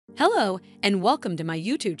Hello, and welcome to my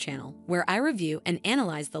YouTube channel, where I review and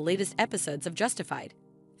analyze the latest episodes of Justified.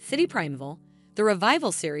 City Primeval, the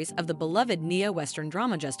revival series of the beloved neo-Western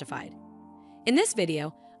drama Justified. In this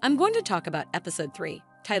video, I'm going to talk about Episode 3,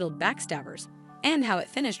 titled Backstabbers, and how it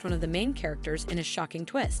finished one of the main characters in a shocking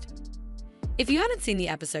twist. If you haven't seen the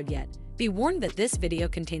episode yet, be warned that this video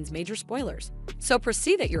contains major spoilers, so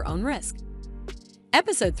proceed at your own risk.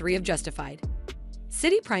 Episode 3 of Justified.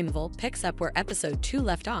 City Primeval picks up where Episode 2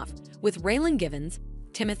 left off, with Raylan Givens,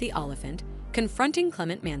 Timothy Oliphant, confronting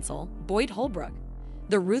Clement Mansell, Boyd Holbrook,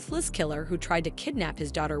 the ruthless killer who tried to kidnap his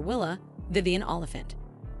daughter Willa, Vivian Oliphant.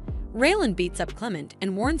 Raylan beats up Clement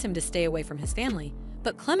and warns him to stay away from his family,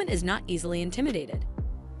 but Clement is not easily intimidated.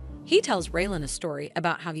 He tells Raylan a story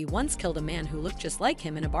about how he once killed a man who looked just like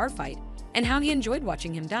him in a bar fight, and how he enjoyed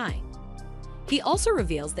watching him die. He also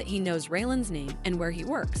reveals that he knows Raylan's name and where he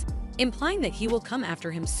works, implying that he will come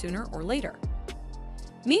after him sooner or later.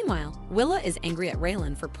 Meanwhile, Willa is angry at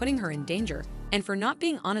Raylan for putting her in danger and for not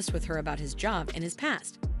being honest with her about his job and his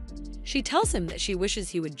past. She tells him that she wishes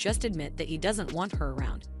he would just admit that he doesn't want her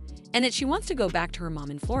around, and that she wants to go back to her mom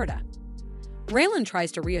in Florida. Raylan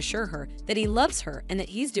tries to reassure her that he loves her and that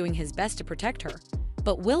he's doing his best to protect her,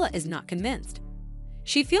 but Willa is not convinced.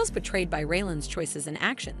 She feels betrayed by Raylan's choices and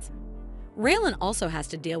actions. Raylan also has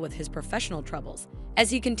to deal with his professional troubles as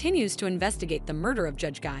he continues to investigate the murder of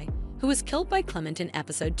Judge Guy, who was killed by Clement in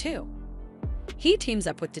Episode 2. He teams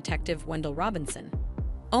up with Detective Wendell Robinson,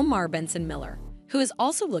 Omar Benson Miller, who is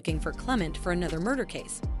also looking for Clement for another murder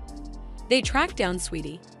case. They track down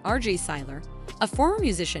Sweetie, R.J. Seiler, a former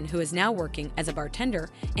musician who is now working as a bartender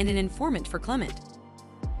and an informant for Clement.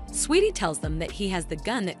 Sweetie tells them that he has the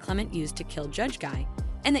gun that Clement used to kill Judge Guy,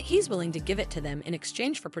 and that he's willing to give it to them in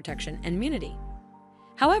exchange for protection and immunity.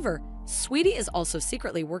 However, Sweetie is also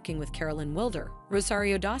secretly working with Carolyn Wilder,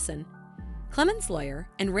 Rosario Dawson, Clement's lawyer,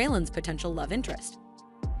 and Raylan's potential love interest.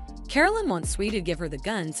 Carolyn wants Sweetie to give her the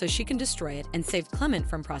gun so she can destroy it and save Clement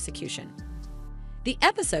from prosecution. The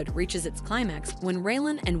episode reaches its climax when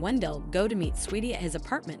Raylan and Wendell go to meet Sweetie at his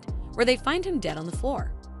apartment, where they find him dead on the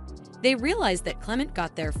floor. They realize that Clement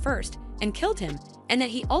got there first and killed him, and that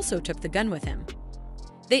he also took the gun with him.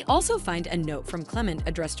 They also find a note from Clement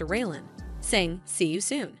addressed to Raylan, saying, "See you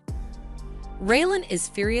soon." Raylan is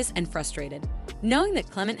furious and frustrated, knowing that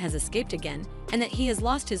Clement has escaped again and that he has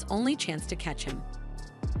lost his only chance to catch him.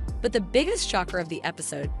 But the biggest shocker of the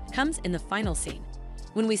episode comes in the final scene,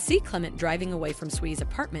 when we see Clement driving away from Sweetie's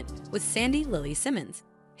apartment with Sandy Lily Simmons,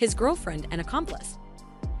 his girlfriend and accomplice.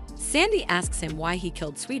 Sandy asks him why he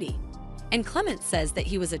killed Sweetie, and Clement says that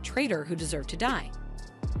he was a traitor who deserved to die.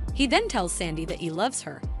 He then tells Sandy that he loves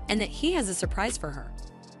her and that he has a surprise for her.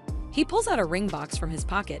 He pulls out a ring box from his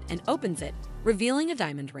pocket and opens it, revealing a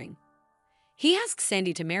diamond ring. He asks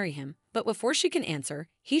Sandy to marry him, but before she can answer,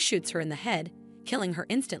 he shoots her in the head, killing her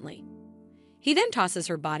instantly. He then tosses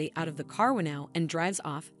her body out of the car window and drives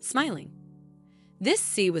off, smiling. This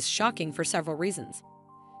scene was shocking for several reasons.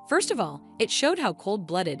 First of all, it showed how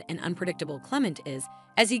cold-blooded and unpredictable Clement is,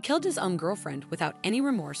 as he killed his own girlfriend without any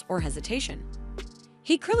remorse or hesitation.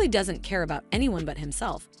 He clearly doesn't care about anyone but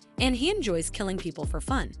himself, and he enjoys killing people for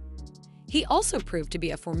fun. He also proved to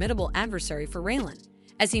be a formidable adversary for Raylan,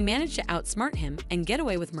 as he managed to outsmart him and get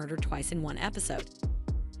away with murder twice in one episode.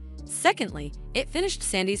 Secondly, it finished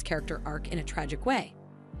Sandy's character arc in a tragic way.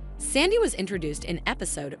 Sandy was introduced in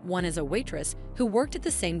Episode 1 as a waitress who worked at the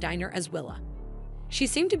same diner as Willa. She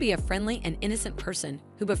seemed to be a friendly and innocent person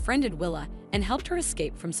who befriended Willa and helped her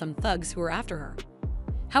escape from some thugs who were after her.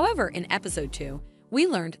 However, in Episode 2, we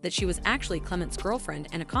learned that she was actually Clement's girlfriend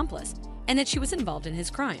and accomplice, and that she was involved in his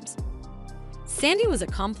crimes. Sandy was a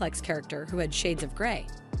complex character who had shades of gray.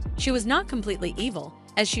 She was not completely evil,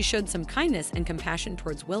 as she showed some kindness and compassion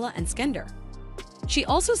towards Willa and Skender. She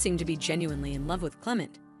also seemed to be genuinely in love with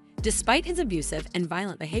Clement, despite his abusive and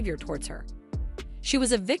violent behavior towards her. She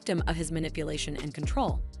was a victim of his manipulation and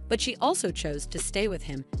control, but she also chose to stay with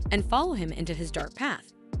him and follow him into his dark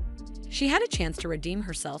path. She had a chance to redeem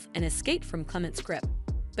herself and escape from Clement's grip,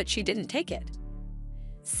 but she didn't take it.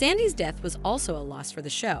 Sandy's death was also a loss for the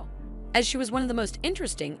show, as she was one of the most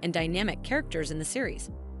interesting and dynamic characters in the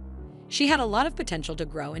series. She had a lot of potential to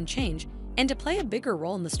grow and change and to play a bigger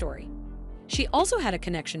role in the story. She also had a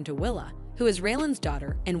connection to Willa, who is Raylan's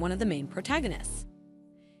daughter and one of the main protagonists.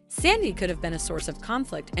 Sandy could have been a source of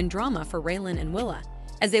conflict and drama for Raylan and Willa,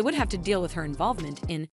 as they would have to deal with her involvement in